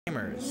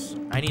Gamers.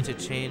 I need to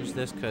change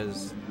this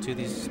because two of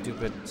these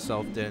stupid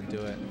self didn't do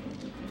it.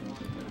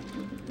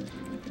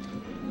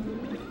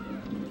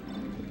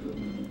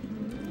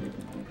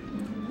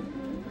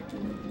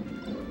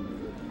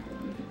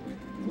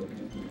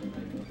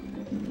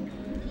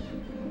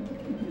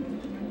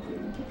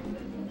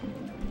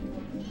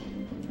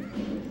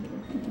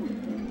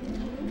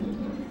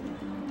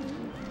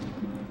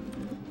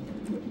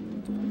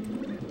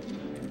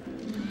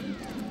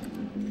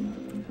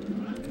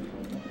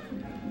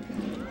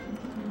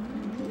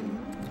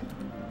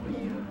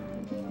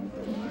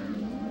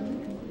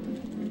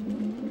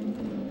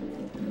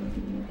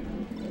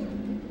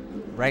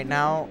 Right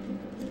now,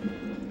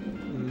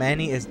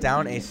 Manny is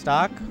down a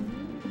stock.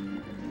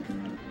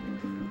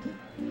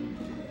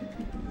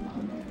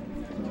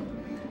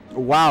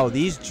 Wow,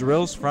 these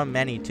drills from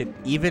Manny to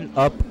even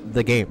up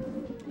the game.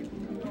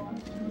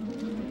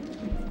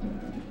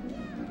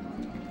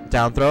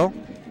 Down throw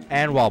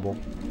and wobble.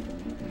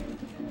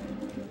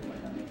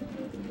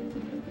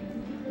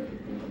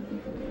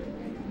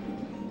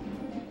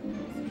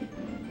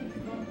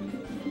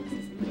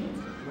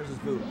 Where's his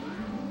boot?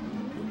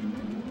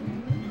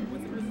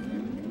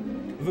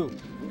 Vu.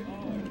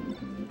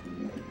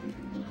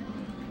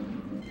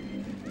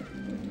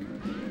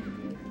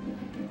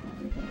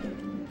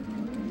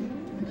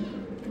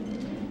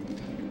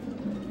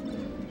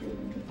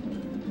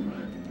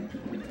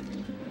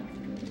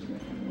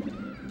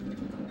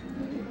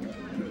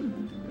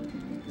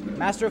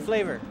 Master of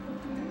Flavor.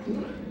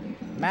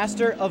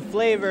 Master of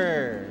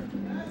Flavor.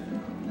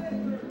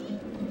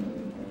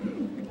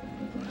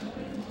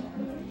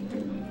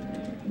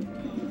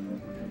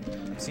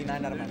 See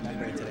 9 out of my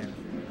memory today.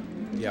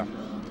 Yeah.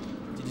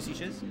 Did you see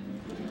Shiz?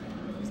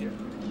 He's here.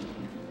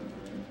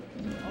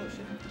 Oh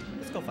shit.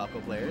 Let's go Falco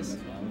players.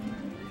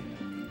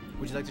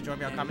 Would you like to join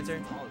me on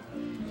commentary?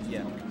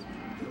 Yeah.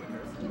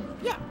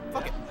 Yeah.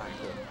 Fuck it. Alright,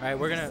 cool. Alright,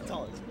 we're gonna.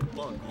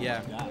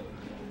 Yeah.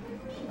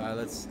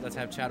 Let's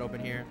have chat open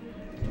here.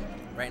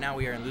 Right now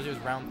we are in losers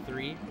round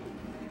 3.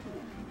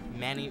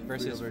 Manny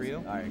versus Frio.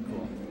 Alright,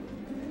 cool.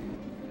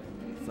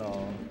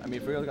 So I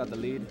mean Frio's got the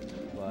lead,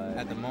 but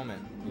at the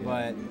moment. Yeah.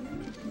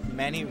 But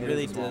Manny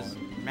really does.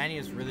 Manny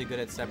is really good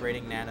at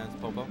separating Nana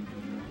and Popo.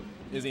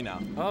 Is he now?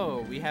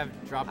 Oh, we have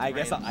dropped. I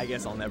guess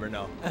I'll never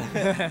know.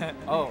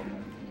 Oh.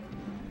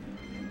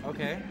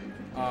 Okay.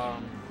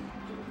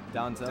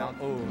 Down tilt.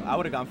 Oh, I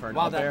would have gone for an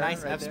wow, up that air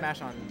nice right F there.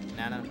 smash on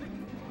Nana.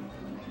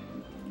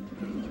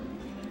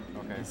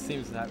 Okay. It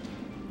seems that.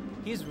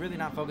 He's really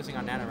not focusing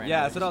on Nana right now.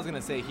 Yeah, that's what I was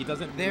gonna say. He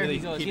doesn't. There really,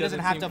 he goes. He doesn't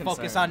have to seem focus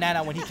concerned. on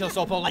Nana when he kills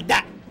Sopo like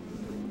that.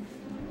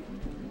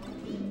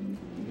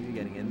 Maybe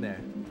getting in there.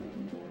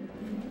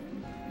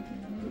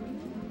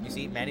 You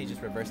see, Manny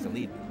just reversed the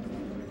lead.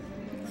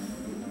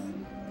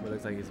 It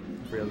looks like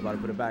Frio's about to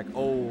put it back.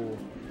 Oh,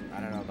 I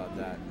don't know about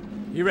that.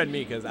 he read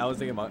me because I was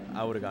thinking about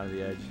I would have gone to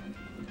the edge.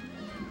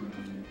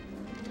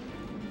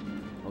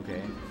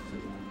 Okay.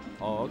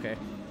 Oh, okay.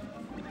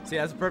 See,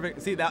 that's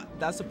perfect. See,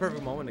 that's the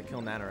perfect moment to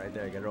kill Nana right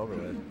there. Get it over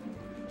with.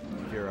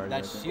 If you're already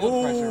That's right shield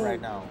there. pressure Ooh.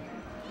 right now.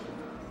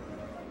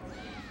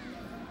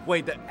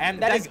 Wait, And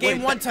that is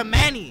game 1 to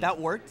Manny. That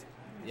worked.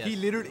 Yes. He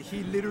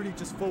literally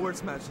just forward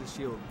smashed his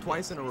shield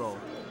twice in a row,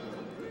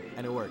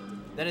 and it worked.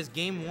 That is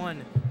game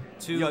 1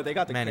 to Yo, they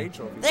got the Manny. Crane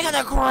trophy. They got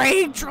the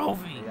Crane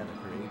trophy. They got the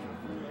creation.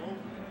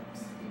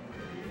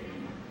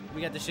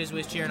 We got the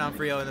Shizwiz cheering on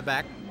Frio in the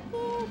back.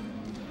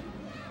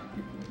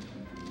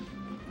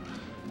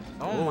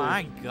 Oh Ooh.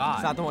 my god.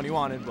 It's not the one you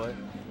wanted, but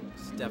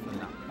It's definitely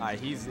not. all right,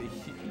 he's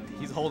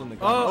holding the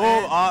gun.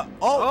 Oh,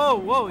 oh,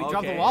 whoa, he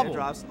dropped the okay, wobble. it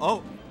drops.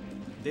 Oh,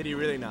 did he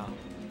really now?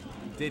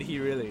 Did he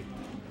really?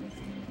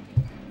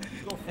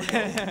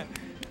 It'd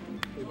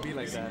be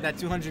like that. That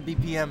 200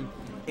 BPM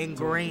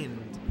ingrained.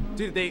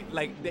 Dude,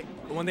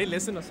 when they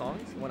listen to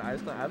songs, when I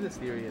have this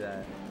theory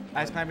that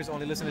Ice climbers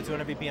only listen to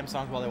 200 BPM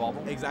songs while they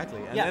wobble. exactly,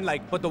 and Yeah.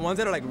 then but the ones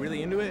that are like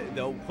really into it,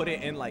 they'll put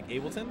it in like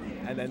Ableton,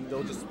 and then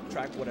they'll just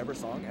track whatever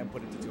song and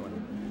put it to 200,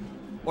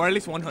 or at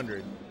least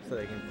 100, so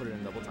they can put it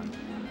in double time.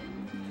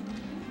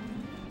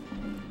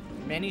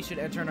 Manny should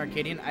enter an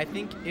Arcadian. I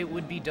think it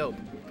would be dope.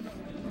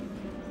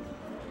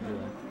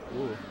 Yeah.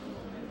 Ooh.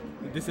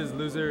 This is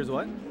losers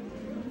what?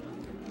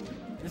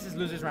 This is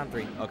losers round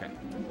 3. Okay.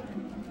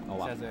 Oh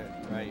wow. Says it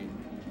right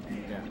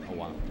there. Oh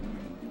wow.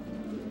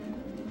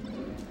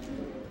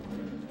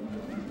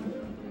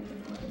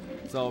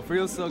 So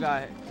Frio still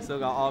got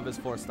all of his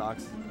 4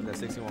 stocks at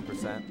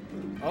 61%.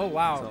 Oh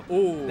wow. So,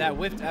 ooh, that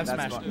whiffed F that's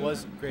smash fun.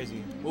 was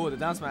crazy. Ooh, the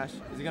down smash.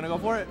 Is he gonna go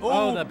for it?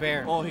 Oh, Ooh. the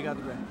bear. Oh, he got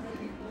the bear.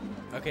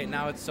 Okay,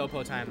 now it's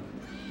Sopo time.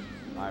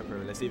 All right,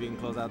 perfect. Let's see if he can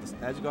close out this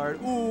edge guard.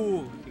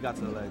 Ooh, he got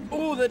to the leg.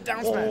 Oh, the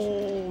down smash.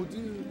 Oh,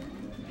 dude.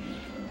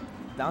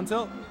 Down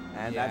tilt,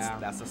 and Yeah.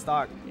 that's the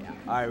stock. Yeah.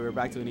 All right, we're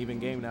back to an even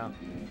game now.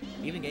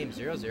 Even game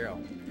 0-0.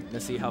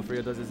 Let's see how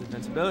Frio does his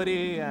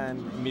invincibility and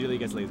immediately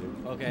gets lasered.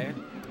 Okay.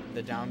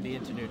 The down B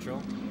into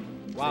neutral.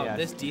 Wow, yeah,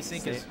 this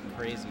desync is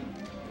crazy.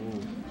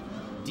 Ooh.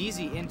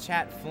 DZ in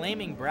chat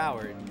flaming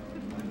Broward,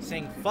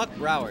 saying fuck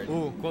Broward.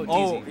 Ooh. Quote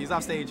Oh, DZ. he's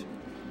off stage.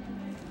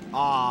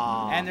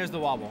 Ah. And there's the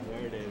wobble.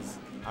 There it is.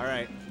 All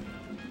right.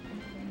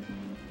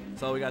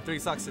 So we got 3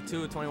 stocks to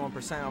 2,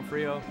 21% on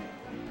Frio.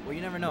 Well,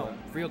 you never know.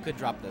 Frio could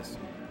drop this.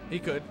 He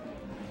could.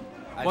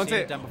 I've seen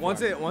it done before.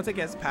 Once it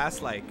gets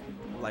past like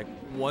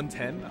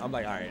 110, I'm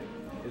like, all right,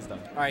 it's done.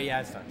 All right,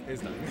 yeah, it's done.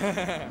 It's done.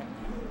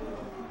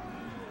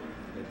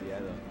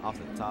 Off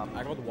the top.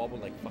 I rolled the wobble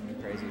like fucking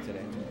crazy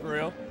today. For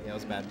real? Yeah, it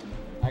was bad.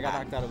 I got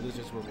knocked out of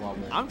losers with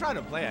wobble. I'm trying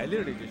to play. I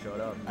literally just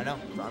showed up. I know.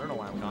 So I don't know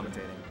why I'm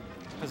commentating.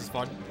 This is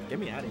fun. Get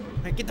me out of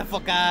here. Get the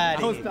fuck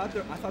out of here.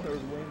 I thought there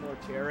was way more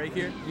chair right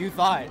here. You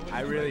thought.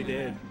 I really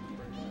did.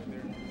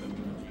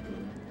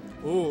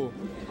 Ooh.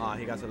 Ah,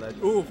 he got the ledge.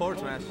 Ooh, forward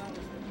smash.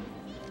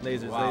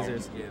 Lasers, Wow.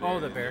 lasers. Oh,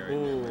 the bear.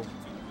 Ooh.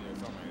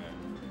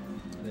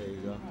 There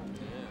you go.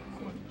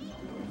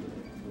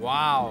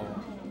 Wow.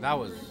 That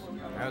was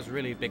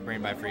really big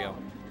brain by Frio.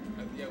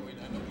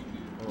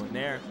 Oh,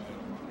 Nair.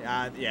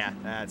 Yeah,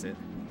 that's it.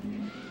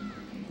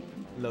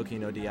 Low key,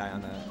 no DI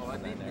on that. Oh, I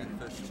on that beat Nair.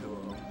 Fish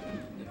 2-0.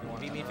 You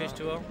want to beat me fish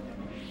 2-0?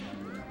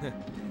 You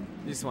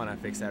just want to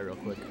fix that real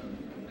quick.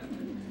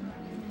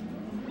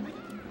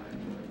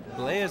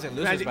 Blay is in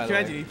losers, by the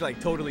Imagine way. he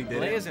like totally did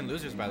Blay it. is in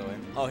losers, by the way.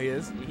 Oh, he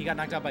is? He got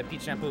knocked out by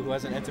Pete Shampoo, who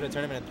hasn't entered a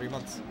tournament in 3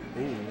 months.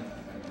 Ooh.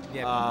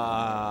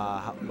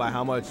 Yeah. By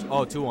how much?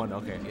 Oh, 2-1.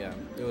 Okay. Yeah,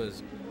 it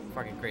was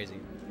fucking crazy.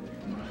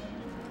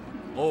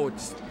 Oh,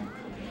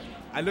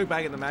 I look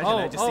back at the match and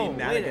I just see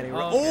Nana wait, getting.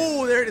 okay.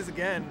 Oh, there it is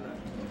again.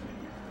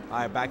 All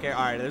right, back air.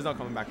 All right, there's no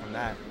coming back from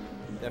that.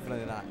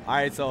 Definitely not. All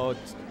right, so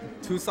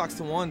 2 stocks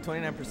to 1,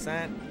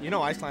 29%. You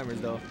know ice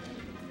climbers though.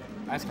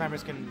 Ice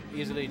climbers can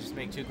easily just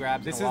make 2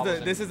 grabs. This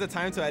and is the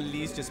time to at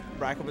least just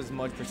rack up as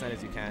much percent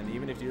as you can,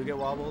 even if you get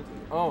wobbled,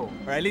 Oh,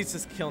 or at least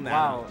just kill Nana.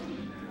 wow.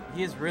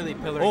 He is really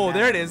pillaring. Oh, Nana.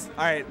 there it is.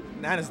 All right,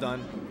 Nana's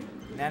done.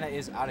 Nana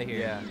is out of here.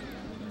 Yeah.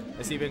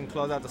 Let's see if we can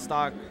close out the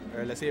stock,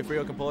 or let's see if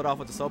Frio can pull it off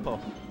with the Sopo.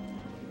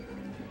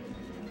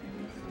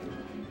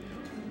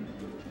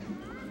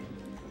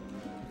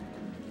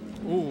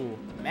 Ooh.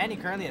 Manny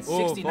currently at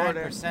Ooh, forward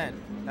air. 69%.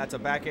 That's a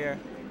back air.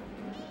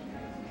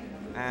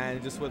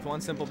 And just with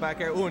one simple back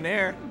air. Ooh, an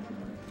air.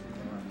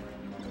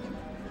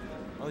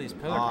 Oh, these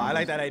pillar. Oh, I combos.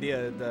 like that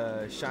idea,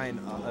 the shine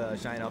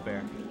up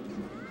air.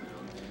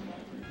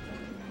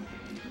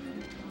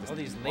 Oh,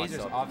 these What's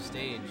lasers up? off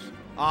stage.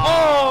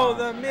 Oh,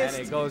 the missed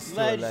and it goes to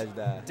a ledge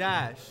dash.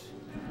 dash.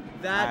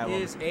 That That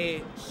is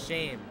a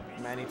shame.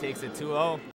 Manny takes it 2-0.